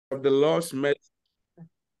of the Lord's mercy.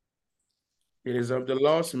 It is of the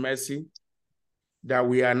Lord's mercy that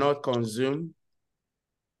we are not consumed,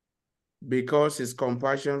 because his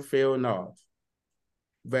compassion fail not.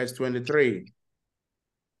 Verse 23.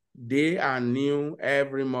 They are new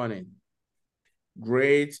every morning.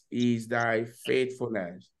 Great is thy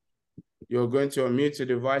faithfulness. You're going to unmute your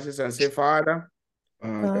devices and say, Father,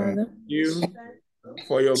 thank you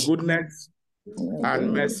for your goodness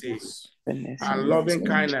and mercy and loving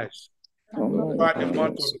kindness throughout the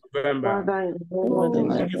month of November.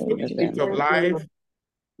 Thank you for the gift of life.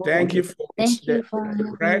 Thank you for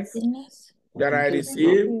the breath that I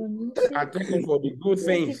received, and thank you for the good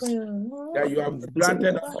things that you have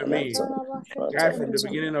granted unto me. Right from the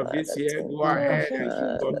beginning of this year, go ahead and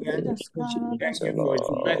keep on them. Thank you for his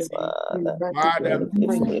mercy. Father, thank you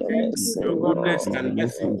for your goodness and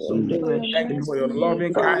mercy. Thank you for your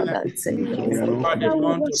loving kindness. For the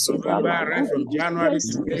month of November, right from January to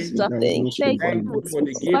today. Thank you for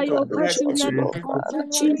the gift of breath of life.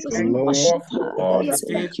 Thank you for all the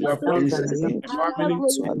things you have done for the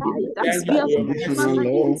family. Thank you for your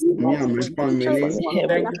mercy. Me and my family.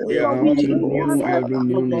 Thank you for your goodness. Every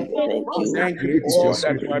morning. Thank you for all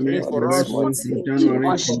that you are doing for us. January.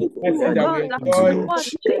 Mercy that we enjoy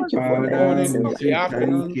in the morning, in the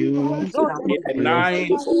afternoon, in the night.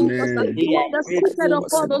 We are grateful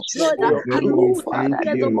for your goodness,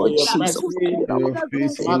 for your mercy.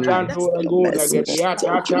 Maganto Agoda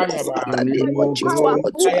Gediata Tayaba.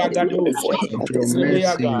 Ayagado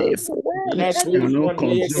Shakiriaga. Next week,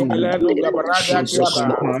 Beleno Gabarada Tiaba.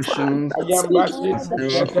 Ayambashi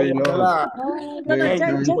Shakirala. Thank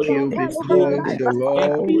you for your mercy, your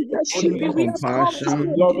love,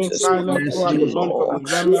 compassion, loving kindness throughout the month of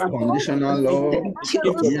November, conditional love, gift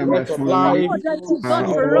of breath of life,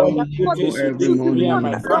 every morning. me and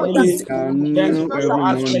my family. Thank you for your every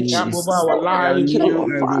aspect morning. over our lives.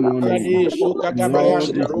 Every morning.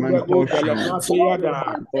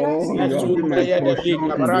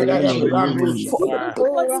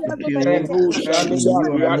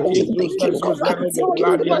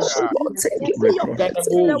 Next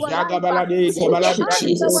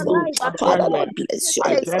week, Father, Lord, bless you.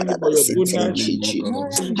 I thank you for your goodness.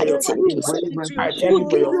 I thank you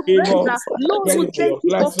for your favor. Thank you for your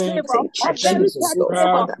blessing. I thank you for your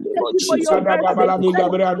prayer.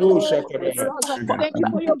 Thank you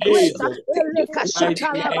for your grace.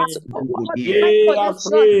 We are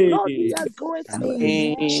free.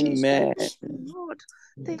 Amen.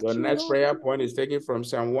 Your next prayer point is taken from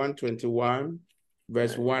Psalm 121,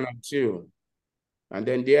 verse 1 and 2. And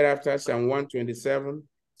then thereafter, Psalm 127,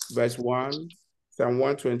 verse 1, Psalm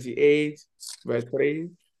 128, verse 3.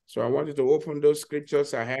 So I want you to open those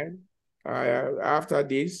scriptures ahead. After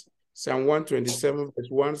this, Psalm 127, verse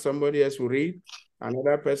 1, somebody else will read.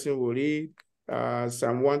 Another person will read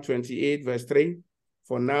Psalm 128, verse 3.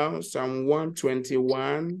 For now, Psalm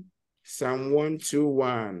 121, Psalm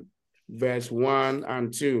 121, verse 1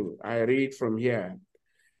 and 2. I read from here.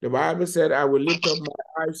 The Bible said, I will lift up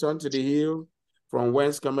my eyes unto the hill, from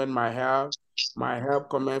whence cometh my help. My help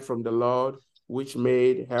cometh from the Lord, which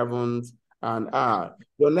made heavens and earth.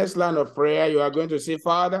 Your next line of prayer, you are going to say,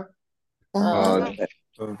 Father,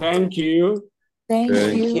 thank you. Thank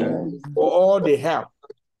you For all the help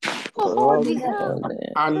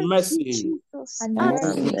and and mercy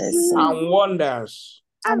and wonders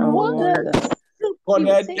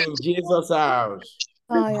recorded in Jesus' house.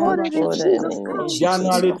 From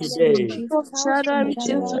January today,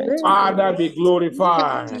 Father, be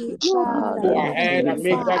glorified. Go ahead and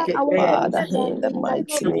make that your prayer.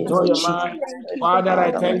 Enjoy your mind. Father,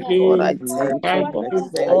 I thank you. Thank you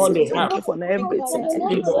for all the help.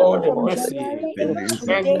 Thank you for all the mercy.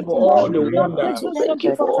 Thank you for all the wonder. Thank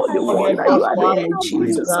you for all the wonder you are doing,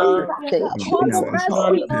 Jesus. Thank you for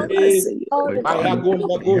all the mercy.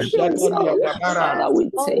 Father, we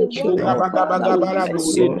thank you, Lord. Father, we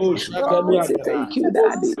bless you. Father, we say thank you,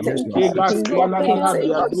 Daddy. Thank you for King of Kings.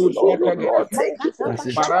 Thank you, Lord of Lord. Thank you for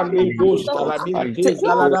Marande Ghost, Thank you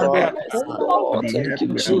for your mercy, Lord. Thank you,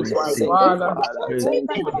 Jesus. my Thank you, Father. Father. Thank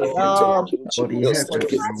you, For the Lord. help, Thank you, Jesus. for the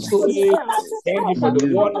Thank you mercy, thank you for the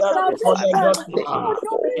wonder recorded thus far.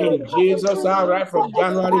 In Jesus, all right, from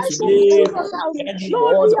January to today, thank you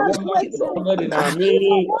for all the wonders recorded in our midst.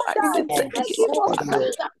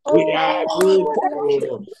 We are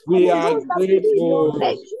grateful. We are grateful.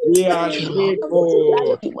 grateful. We are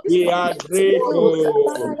grateful. We are grateful.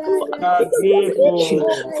 We are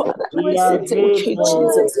grateful. Father, We we are say thank you, grateful.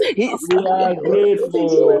 Jesus. He's We are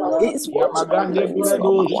grateful. He's watching Yamagande over Bredo our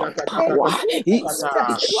power. Shakatakata. He's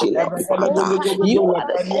vigilant, Father. You are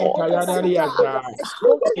the Tayadariaza.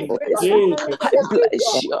 Jesus. I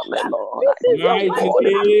bless you, my Lord. I give you Mighty all the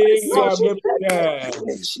name we praise. have been Thank there.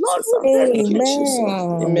 you, Jesus. Thank you, Jesus.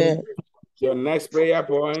 Amen. Your next prayer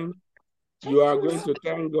point, you are going to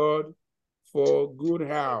thank God for good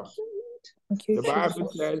health. The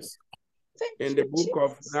Bible says in the book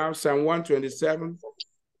of now Psalm 127,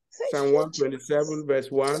 Psalm 127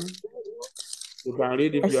 verse 1. You can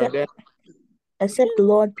read if you are there. Except the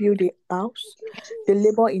Lord build a house, they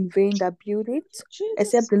labor in vain that build it.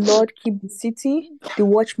 Except the Lord keep the city, the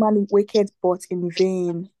watchman waketh but in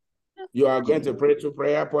vain. You are going to pray two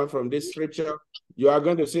prayer points from this scripture. You are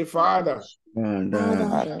going to say, Father,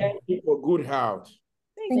 thank you for good health.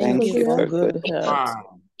 Thank you for good health.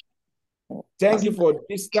 Thank you for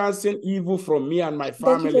distancing evil from me and my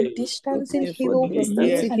Thank you for family. distancing evil from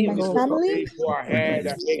me and my family. Go ahead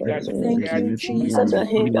and make that Thank you, Jesus, Father,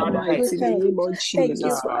 for in the good mighty health. name of Thank Jesus,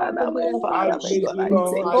 you Father, for my good health. I Father, my praise God, you, I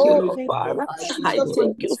Lord. thank I you, Oh, Lord, praise thank you, you Lord. Father. I I praise you, for Lord.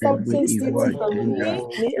 thank you for distancing evil distancing from me me and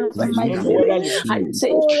my and my I don't know family. whether family. you I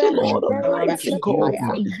thank Lord, you, I Lord January thank Almighty you. God,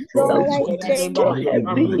 15th. for Lord, I Whether thank member destroy of your you. every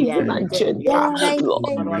family evil are affected agenda. Lord, I Lord, I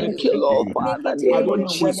thank January thank you, you. 15th. Lord Father, in the I name don't of know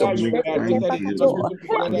Jesus. whether you were Thank admitted you, into Lord. hospital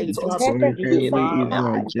together. You don't have Every anything to enemy file. that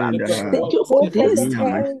Lift up your thank voice you and for say, this Father,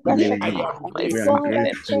 time. I Glorify am my grateful. Lord, I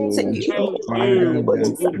family. thank Thank you, you. Thank Lord. you For for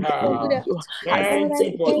this good For good health. time. health. I Lord, Thank I you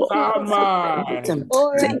thank for you, thank Lord, sound for you. mind.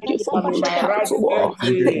 Ora thank you Thank you for for my my heart, right kasabashata. Lord.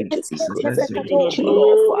 senses. Thank you, Jesus. Give you the Thank Reketesakato. you,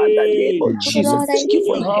 Lord, Father, in the name glory. of Jesus. Lord, I Thank Give you you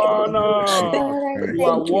for thank you. healing me. honor. Lord, I You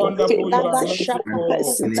are thank Thank you for you. wonderful. You are mercy.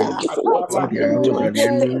 merciful. Thank you for Lord, protection. I worship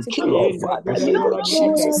Thank you, you. Lord, Father, in the name of Lord, I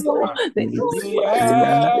Jesus, Lord. worship Thank you. you Ní for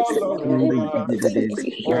Ọlọ́run thank you for ọba healing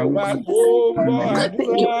tó me. ń gbọ́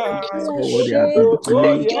Thank you àdúrà, for ògo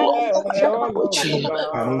thank you, yẹ Lord, Father, Ọlọ́run for ọba, thank you.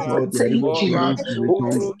 ọba tó Oh, ń thank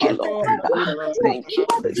you, gbọ́ Lord. àdúrà. Thank you.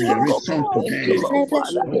 Thank you, Lord. Thank you, Thank Lord, you for Bless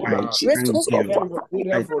Father, good you. in the name of health. Jesus, Lord, Thank you for Father. good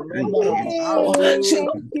health for member of your Hey, household.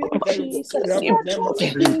 thank you, Thank you for good Jesus. health for member of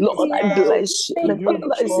Thank this you, Lord, I Jesus. prayer. bless you. To Thank you you, Father, be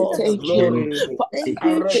I say all the Jesus. thank you. glory Thank Father,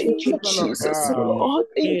 you, and thank you, Jesus. Jesus, recognition. Lord.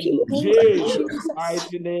 Thank you, In Lord. Thank you, Jesus' Jesus.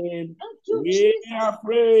 mighty name, we are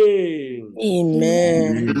praying.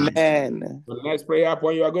 Amen. Amen. The next prayer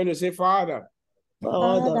point, you are going to say, Father, Father,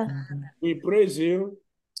 Father, we praise you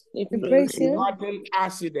we we for praise praise you. you. combating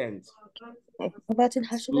accidents, About an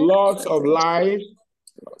accident, loss of life,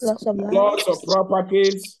 loss of loss of lives,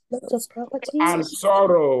 properties, loss of and properties,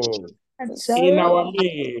 sorrow and in our sorrow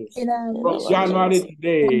midst in our In from our midst. January midst. to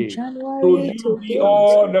From today. To January you to be date.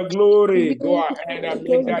 all the To glory. Go you be ahead all the and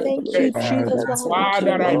make glory. that Thank you, decree. Jesus, Father, for our thank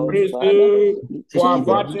you, Father, I Lord, praise lives. Father. you for Jesus,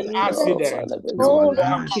 averting Lord, accidents, Father, we say oh, for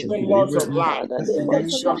thank thank you. averting you. loss of life, Father, in the name of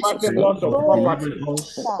Loss of for life. Jesus, averting Lord. loss of Oh, property, God.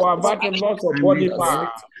 for averting loss of body Jesus.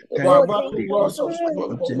 power, for Oh, thank averting you for loss of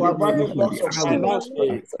for averting loss of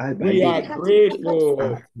finances. We are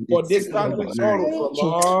grateful for distancing sorrow from us.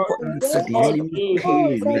 Lord Oh,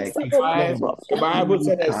 Jesus, thank you for the Bible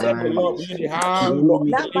said, except the Lord build the house, Lord,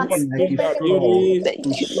 the labor in that build it, thank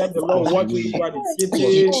you, except the Lord Father. watches over the Thank you, city, Oh,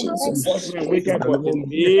 the thank Jesus. you, watchman Jesus. wicked but in Thank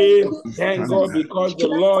vain. you, Thank Jesus. God because the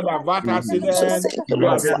Lord avert Jesus, accident. thank you, You Lord,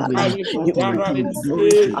 have been Father. driving from You January to are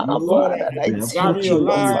today. our God Father. has I been thank preserving your you, Lord,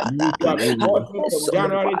 life. Father. You have been I walking bless from you, Lord,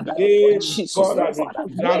 January Father. today. Jesus, God Lord, has been Father.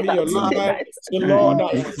 When preserving I your say life. that, Say, Lord, I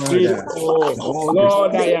am grateful.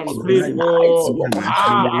 Lord, I am mighty grateful. God.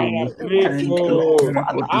 Ah, I am Thank you, Lord, grateful.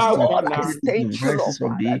 Father. How Lord, can I I? thank you, Lord,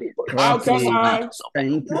 Father. Because How can Jesus, I?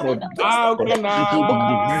 somebody that was How there. can Lord, I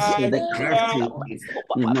I? say thank you, mighty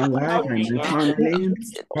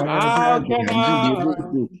God. How can I?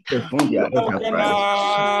 How can I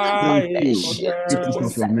in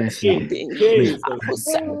Jesus'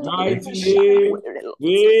 mighty name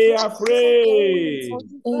we are praying.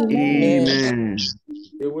 Amen.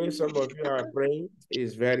 The way some of you are praying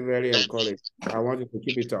is very, very encouraging. I want you to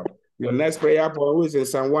keep it up. Your next prayer point is in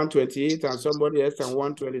Psalm 128 and somebody else Psalm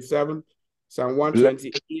 127, Psalm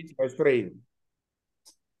 128 verse 3.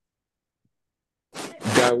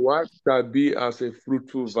 Thy wife shall be as a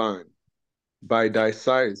fruitful vine by thy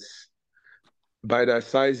sides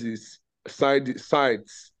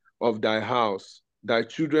sides of thy house, thy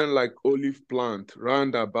children like olive plant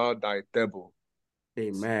round about thy table.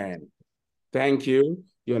 Amen. Thank you.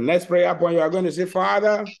 Your next prayer point, you are going to say,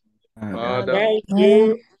 Father, Father, thank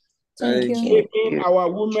you Thank you. Making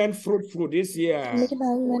our women fruitful this year. Making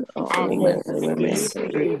our women And for in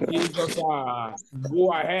Jesus.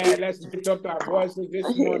 Go ahead. Let's lift up our voices this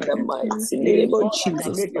morning. In the mighty It name is of God that can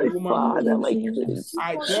Jesus, make a my woman Father, my fruitful. goodness,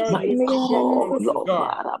 I tell my you, God, it is Lord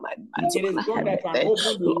God. Father, my It is God that can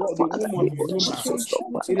open the Lord womb Father, of a name of woman. Jesus,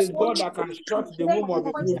 Lord It Father, is God that can shut the womb of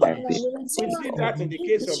a woman. We see that in the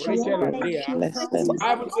case of Rachel and Leah.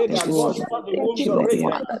 I would say that God shut the wombs of Lord Rachel,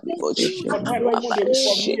 Father, name of Jesus, but not open the womb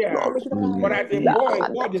of Leah. But as a boy,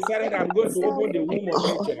 God decided, I'm going to open the womb of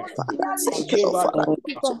Rachel and gave her.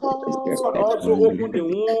 God also opened the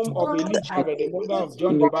womb of Elizabeth, the mother of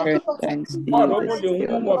John the Baptist. God opened the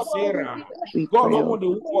womb of Sarah. God opened the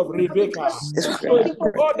womb of Rebecca. So it is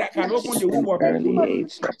God that can open the womb of a woman.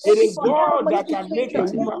 It is God that can make a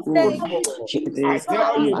woman fruitful. I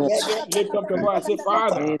tell you, brother, lift up your voice and say,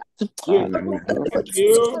 Father, we thank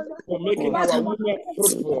you for making our women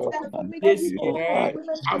fruitful this year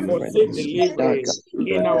and for safe delivery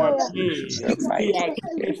in our midst. We are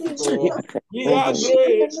grateful. We are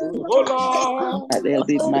grateful, oh Lord. They'll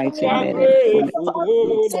be mighty We are men. grateful,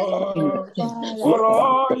 oh Lord, for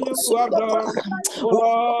all you have done, oh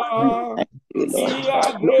Lord. We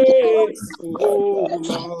are grateful, oh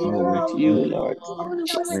Lord.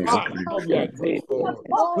 We are grateful.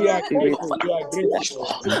 We are grateful. We are grateful.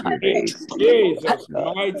 In Jesus'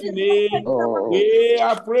 mighty name, we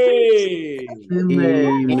are praying.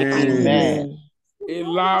 Amen. A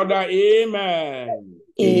louder amen.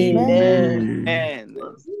 Amen.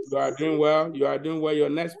 You are doing well. You are doing well. Your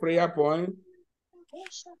next prayer point,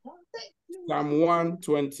 Psalm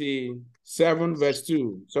 127, verse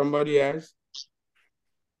 2. Somebody else?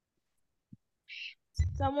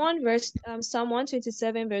 Psalm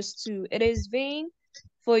 127, verse 2. It is vain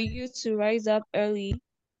for you to rise up early,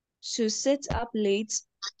 to sit up late,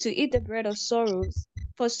 to eat the bread of sorrows,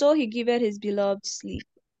 for so he giveth his beloved sleep.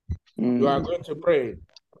 You are going to pray.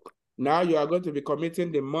 Now you are going to be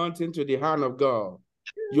committing the month into the hand of God.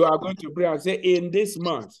 You are going to pray and say, in this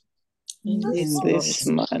month. In this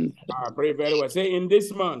month. Pray very well. Say, in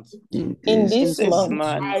this month. In this month.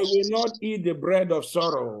 I will not eat the bread of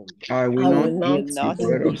sorrow. I will not eat the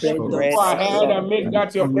bread of sorrow. Go ahead and make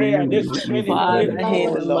that your prayer. This is Father,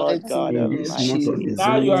 in the Lord mighty God name of of Jesus.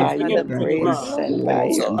 now you are By speaking your to the grace man. and by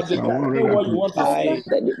your Determine what you want to say.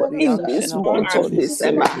 in this month of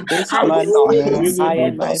December, this I month, will not We eat will I not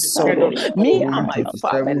and my eat the bread of family, me sorrow. and my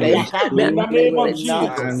family, In the we name of will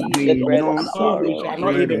not Jesus. eat the bread of We sorrow. shall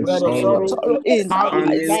not eat the bread of sorrow. in the How you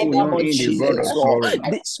mighty like name that of Jesus, Lord.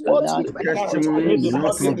 This month Not we that want to to commit the month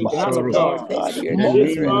receive into the hand of Lord God. God, you're the more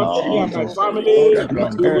This great month, me and God. my Oh, family,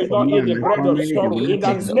 we will not eat the bread of sorrow. In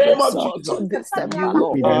the name of Jesus. December,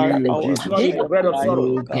 Lord. you are our We will not eat the bread of life, sorrow.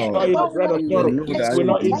 oh We will God. not eat the bread of We will sorrow. know We that will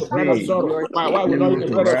not eat the this bread of day sorrow. your My wife will not eat the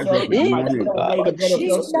kingdom will bread of rise sorrow. up in the My morning. children will not eat the bread of sorrow.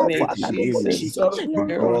 Jesus, Lord, Make Father, it name of easy. Jesus.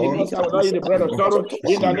 Oh, My husband will not eat the bread of sorrow.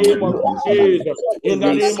 In the name of Jesus. In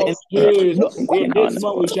the name of Jesus. In this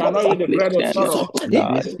month we shall not eat the bread of sorrow. In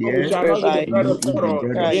God, this month we shall not eat the whereby bread of sorrow.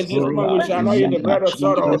 In Christ, this oh month we God, shall not eat the bread of eat the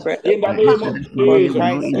sorrow. bread In the name of for Jesus.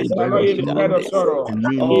 Christ We has shall not eat the bread done of this. sorrow.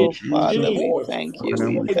 In Oh, Father, we Jesus' thank you.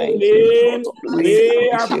 We mighty thank you. name, We we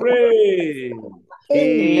thank are you. praying.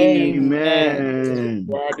 Amen.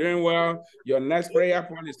 You are doing well. Your next prayer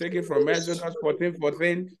point is taken from Exodus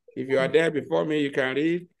 14:14. If you are there before me, you can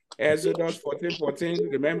read Exodus 14:14.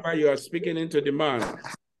 Remember, you are speaking into the man.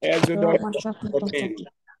 Exodus 14.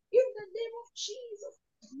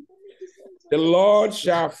 The Lord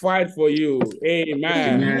shall fight for you.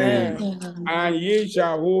 Amen. And ye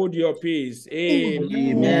shall hold your peace.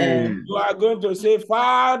 Amen. You are going to say,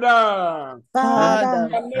 Father, Father,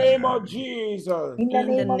 in the name of Jesus, in the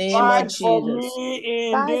name of fight Jesus, for me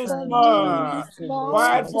in fight this for me month. this month.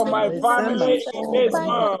 Fight for In my December, family in this fight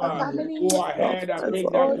for my month. family. Go ahead and make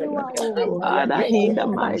that your Oluwa prayer o, prayer. Father, in the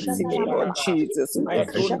mighty name of Jesus, my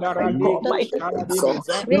God, my God,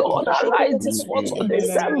 Lord, arise this month of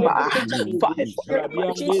December. Fight for my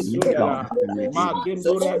family, Lord. Jesus,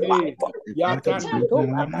 fight for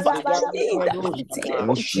in the mighty name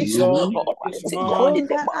of Jesus, Lord, this Almighty God, month, in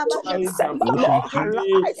the month of arise and December, fight Lord, for me.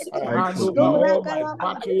 arise in I the hand mighty over name all my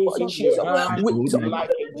battles of into your Jesus. hand. We Like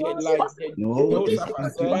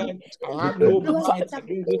Jehoshaphat said, I have no mind to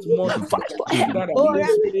do this month. fight for That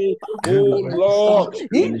ability. Oh Lord,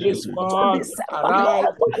 in this month, December, arise Lord,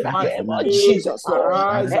 and in the fight for name of me. Jesus, Lord.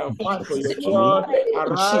 Arise and fight for your church.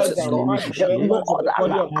 Arise Jesus, and Lord. fight for the members of Lord, the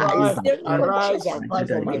body of arise Christ. in the name of Arise Jesus. and fight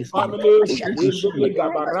for my In family. the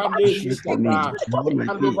Gabarande Sikata. We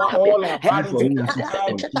hand over all our burdens to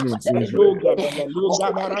God. Endo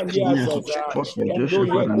Gabarandi Azaza. Endo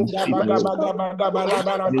Yekuga Baga Baga Baga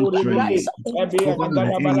Rise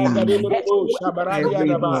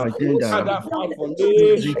Father, fight for me.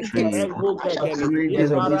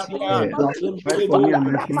 Fight for me and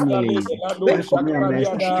my family. Fight for me and my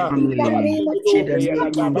family. In the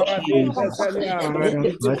name of Jesus. Father,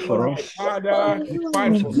 fight for us. Father,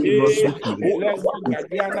 fight for me.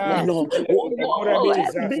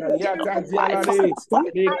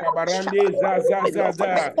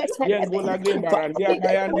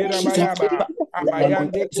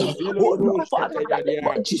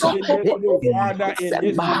 Father, in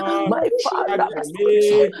this month, my Father,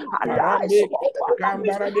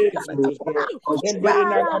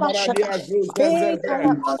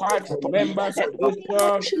 fight for members of this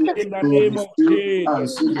church in the name of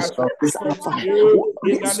Jesus. As we come to you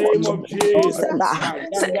in the name of Jesus.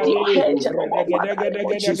 In the name of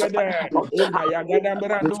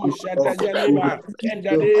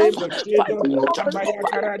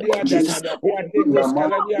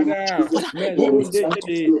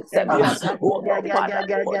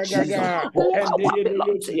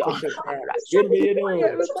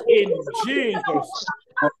in Jesus'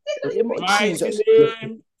 mighty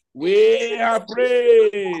name, we are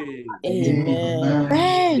praying.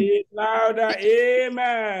 Amen. Say louder,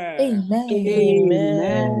 amen.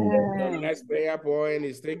 Amen. The next prayer point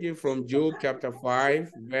is taken from Job chapter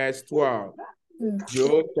 5, verse 12.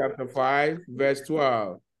 Job chapter 5, verse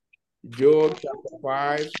 12. Job chapter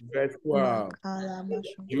 5, verse 12.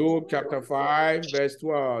 Job chapter 5, verse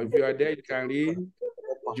 12. If you are there, you can read.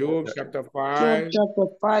 Job chapter 5. Job chapter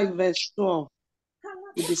 5, verse 12.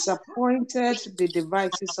 He disappointed the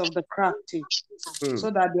devices of the crafty,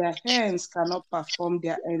 so that their hands cannot perform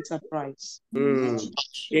their enterprise.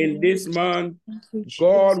 In this month,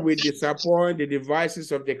 God will disappoint the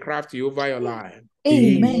devices of the crafty over your life.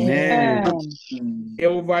 Amen.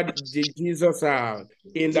 Over Jesus out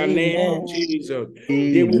in the name of Jesus.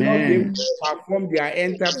 They will not be able to perform their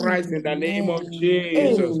enterprise in the name of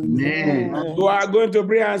Jesus. You are going to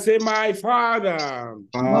pray and say, my Father,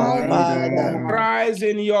 rise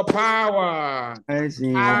in your power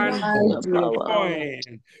and disappoint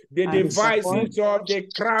the devices of the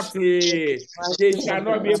crafty. They shall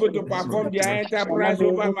not be able to perform their enterprise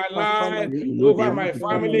over my life, over my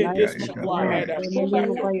family. This month, go ahead and pray that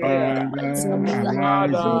prayer.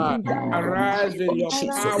 Father, arise in your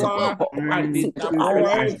power and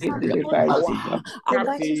disappoint our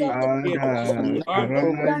crafty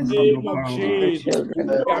in the name of Jesus.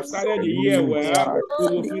 We have started the year well, we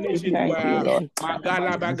will finish it well.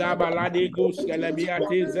 Magala bagaba ladigo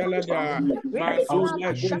skelebiate zelada.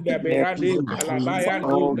 Mazuna kunda berade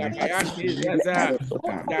kalabayandu gabayante zeza.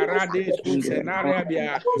 Darade susenaria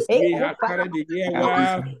bia. We have started the year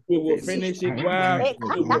well, we will finish it well,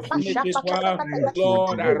 we will finish it well.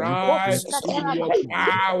 Lord, arise in your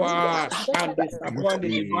power and disappoint the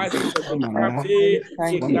devices of the crafty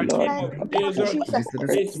in the name of Jesus.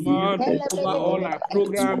 This month, over all our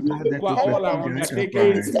programs, over all our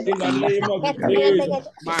undertakings, in the name of Jesus.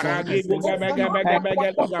 Maragi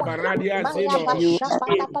Gabaradia Zeno.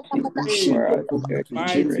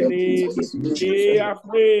 Mighty name, we are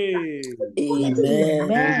free.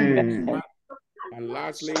 Amen. And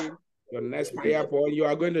lastly, your next prayer point, you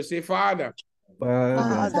are going to say, Father,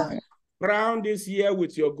 crown this year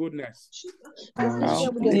with your goodness.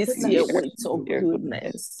 This year with your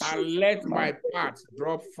goodness. And let my path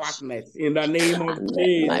drop fatness in the name of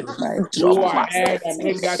Jesus. Go ahead and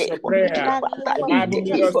make that your prayer. The Bible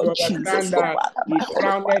made us to understand that He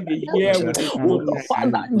crowned the year with His goodness.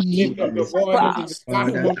 Lift up your voice. This is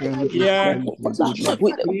the last month of the year.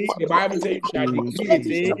 The Bible says you shall decree a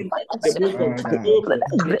thing. The book of Job,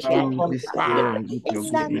 it shall come back.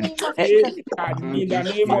 In the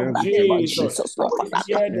name of Jesus, this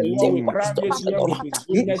year the Lord will crown this year with His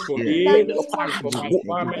goodness for me and for my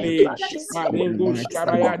family. Maringo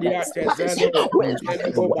Shabayadia Tezeno,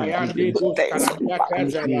 Telego Bayandi Karadia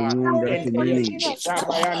Tezena,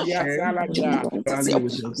 Shabayandia Saladia.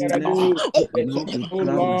 Oh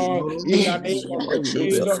Lord, in the name of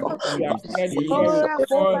Jesus, we have started the year with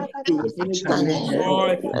joy, we will finish it with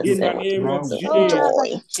joy, in the name of Jesus.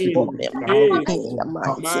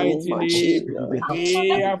 Mighty name,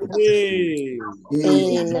 we are free.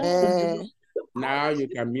 Amen. Now you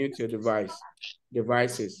can mute your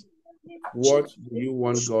devices. What do you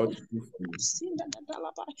want God to do for you?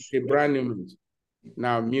 It's a brand new month.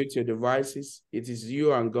 Now mute your devices. It is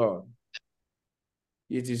you and God.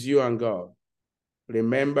 It is you and God.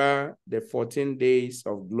 Remember, the 14 days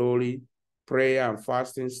of glory, prayer, and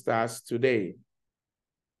fasting starts today.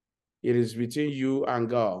 It is between you and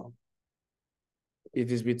God.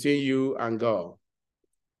 It is between you and God.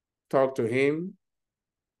 Talk to Him.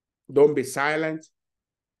 Don't be silent.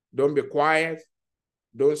 Don't be quiet.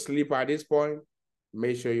 Don't sleep at this point.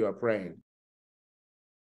 Make sure you are praying.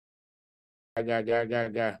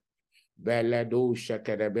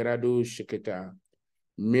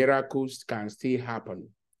 Miracles can still happen.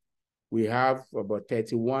 We have about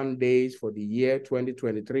 31 days for the year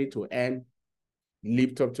 2023 to end.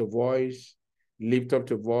 Lift up your voice, lift up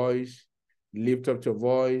your voice, lift up your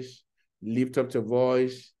voice, lift up your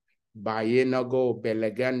voice. Bayenago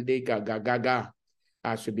belegande gagagaga.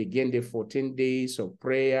 As we begin the 14 days of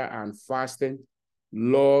prayer and fasting,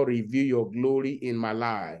 Lord, reveal your glory in my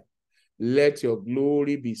life. Let your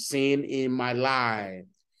glory be seen in my life.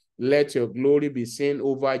 Let your glory be seen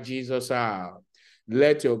over Jesus' house.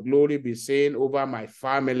 Let your glory be seen over my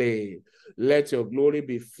family. Let your glory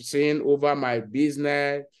be seen over my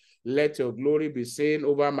business. Let your glory be seen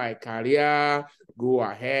over my career. Go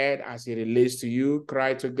ahead as it relates to you.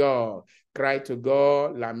 Cry to God. Cry to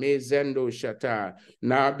God. Lamezendo shata.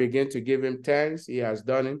 Now begin to give him thanks. He has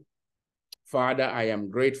done it. Father, I am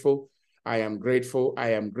grateful. I am grateful.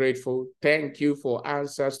 I am grateful. Thank you for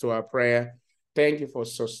answers to our prayer. Thank you for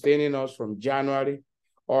sustaining us from January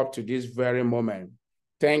up to this very moment.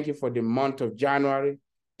 Thank you for the month of January.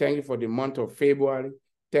 Thank you for the month of February.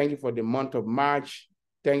 Thank you for the month of March.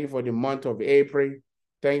 Thank you for the month of April.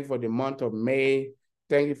 Thank you for the month of May.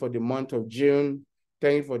 Thank you for the month of June.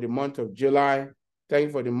 Thank you for the month of July. Thank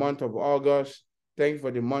you for the month of August. Thank you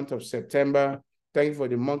for the month of September. Thank you for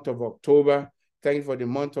the month of October. Thank you for the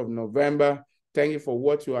month of November. Thank you for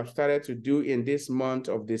what you have started to do in this month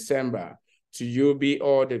of December. To you be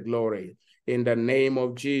all the glory. In the name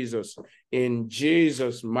of Jesus. In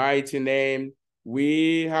Jesus' mighty name,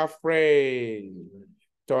 we have prayed.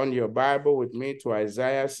 Turn your Bible with me to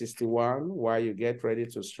Isaiah 61 while you get ready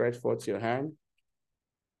to stretch forth your hand.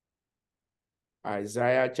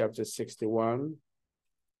 Isaiah chapter 61.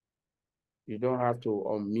 You don't have to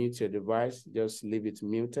unmute your device. Just leave it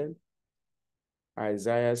muted.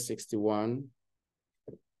 Isaiah 61.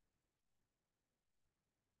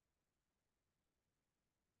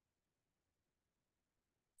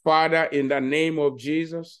 Father, in the name of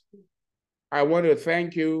Jesus, I want to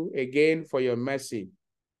thank you again for your mercy.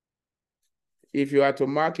 If you are to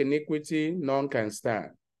mark iniquity, none can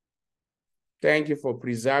stand. Thank you for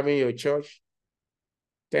preserving your church.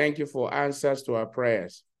 Thank you for answers to our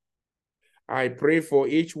prayers. I pray for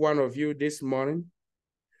each one of you this morning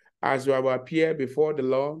as you have appeared before the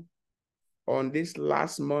Lord on this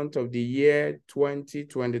last month of the year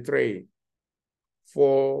 2023.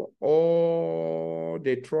 For all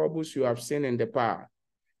the troubles you have seen in the past,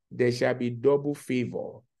 there shall be double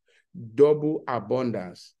favor, double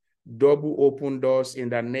abundance, double open doors in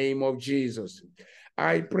the name of Jesus.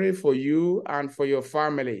 I pray for you and for your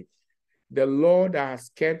family. The Lord has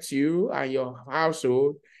kept you and your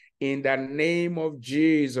household in the name of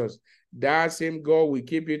Jesus. That same God will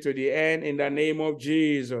keep you to the end in the name of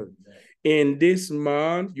Jesus. In this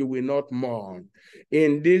month, you will not mourn.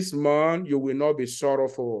 In this month, you will not be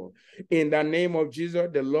sorrowful. In the name of Jesus,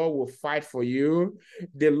 the Lord will fight for you.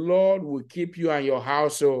 The Lord will keep you and your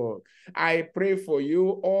household. I pray for you,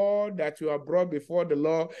 all that you have brought before the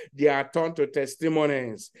Lord, they are turned to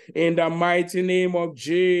testimonies. In the mighty name of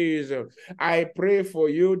Jesus, I pray for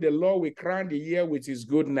you, the Lord will crown the year with his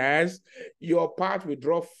goodness. Your path will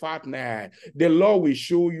drop fatness. The Lord will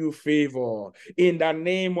show you favor. In the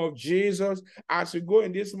name of Jesus, as you go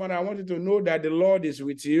in this month, I want you to know that the Lord is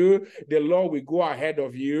with you. The Lord will go ahead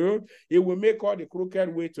of you. He will make all the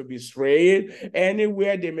crooked way to be straight.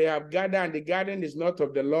 Anywhere they may have gathered and the garden is not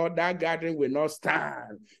of the Lord, that garden will not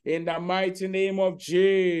stand. In the mighty name of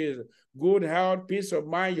Jesus. Good health, peace of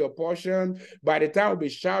mind, your portion. By the time we'll be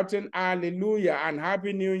shouting hallelujah and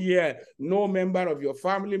happy new year, no member of your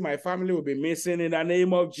family, my family, will be missing in the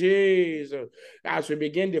name of Jesus. As we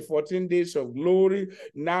begin the 14 days of glory,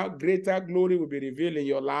 now greater glory will be revealed in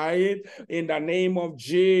your life in the name of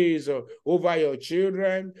Jesus, over your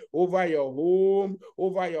children, over your home,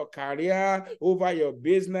 over your career, over your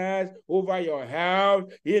business, over your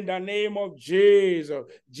health, in the name of Jesus.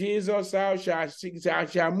 Jesus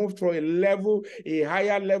shall move through a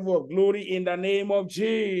higher level of glory in the name of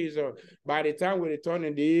Jesus. By the time we return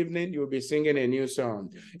in the evening, you'll be singing a new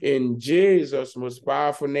song. In Jesus' most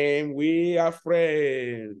powerful name, we are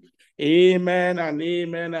prayed. Amen and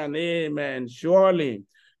amen and amen. Surely,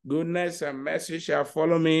 goodness and mercy shall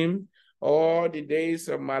follow me all the days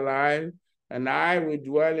of my life, and I will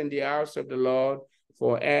dwell in the house of the Lord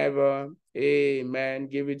forever. Amen.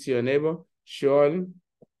 Give it to your neighbor. Surely,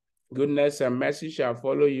 goodness and mercy shall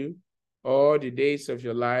follow you all the days of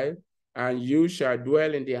your life, and you shall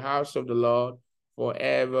dwell in the house of the Lord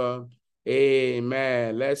forever.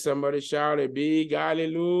 Amen. Let somebody shout a big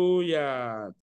hallelujah.